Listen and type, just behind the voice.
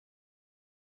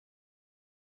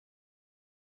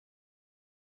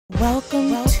Welcome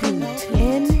to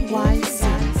NYC.com.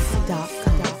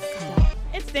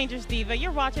 It's Dangerous Diva.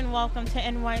 You're watching Welcome to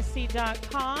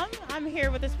NYC.com. I'm here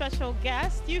with a special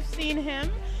guest. You've seen him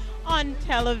on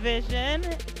television,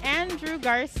 Andrew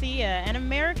Garcia, an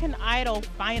American Idol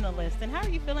finalist. And how are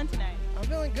you feeling tonight? I'm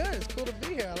feeling good. It's cool to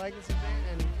be here. I like this event,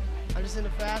 and I'm just into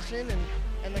fashion,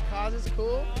 and the cause is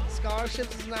cool.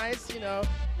 Scholarships is nice, you know,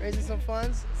 raising some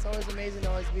funds. It's always amazing to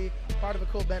always be part of a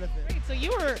cool benefit. Great. So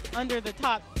you were under the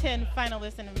top 10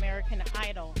 finalists in American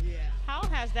Idol. Yeah. How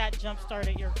has that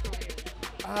jump-started your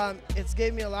career? It's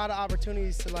gave me a lot of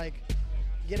opportunities to like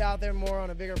get out there more on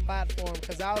a bigger platform,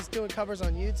 because I was doing covers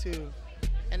on YouTube,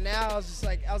 and now I was just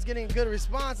like, I was getting a good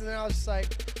response, and then I was just like,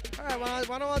 all right,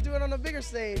 why don't I do it on a bigger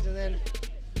stage? And then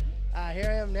here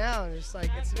I am now, and just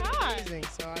like, it's been amazing.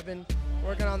 So I've been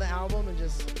working on the album and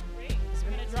just. Great.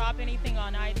 You gonna drop anything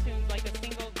on iTunes, like a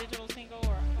single, digital single,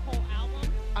 or a whole album?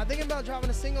 I'm thinking about dropping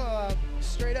a single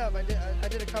straight up. I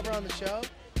did a cover on the show,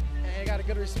 and I got a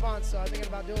good response, so I'm thinking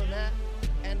about doing that,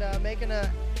 and making an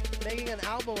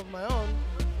album of my own,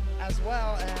 as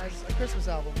well as a Christmas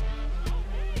album.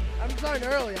 I'm starting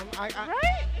early.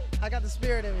 I got the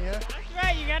spirit in me, huh? That's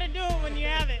right. You got to do it when you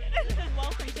have it.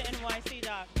 Welcome to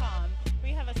NYC.com.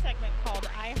 We have a segment called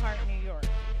I Heart New York.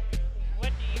 What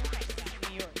do you think about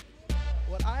New York?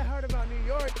 What I heard about New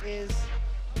York is,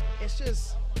 it's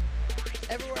just,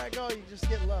 everywhere I go, you just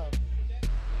get love.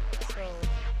 So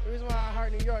the reason why I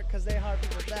heart New York, because they heart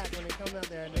people back when they come out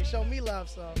there, and they show me love,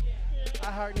 so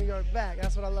I heart New York back.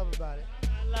 That's what I love about it.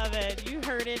 I love it. You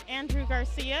heard it. Andrew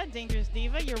Garcia, Dangerous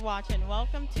Diva. You're watching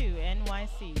Welcome to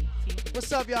NYC TV.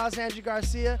 What's up, y'all? It's Andrew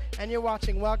Garcia, and you're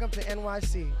watching Welcome to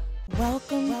NYC.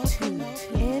 Welcome to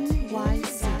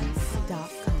NYC.com.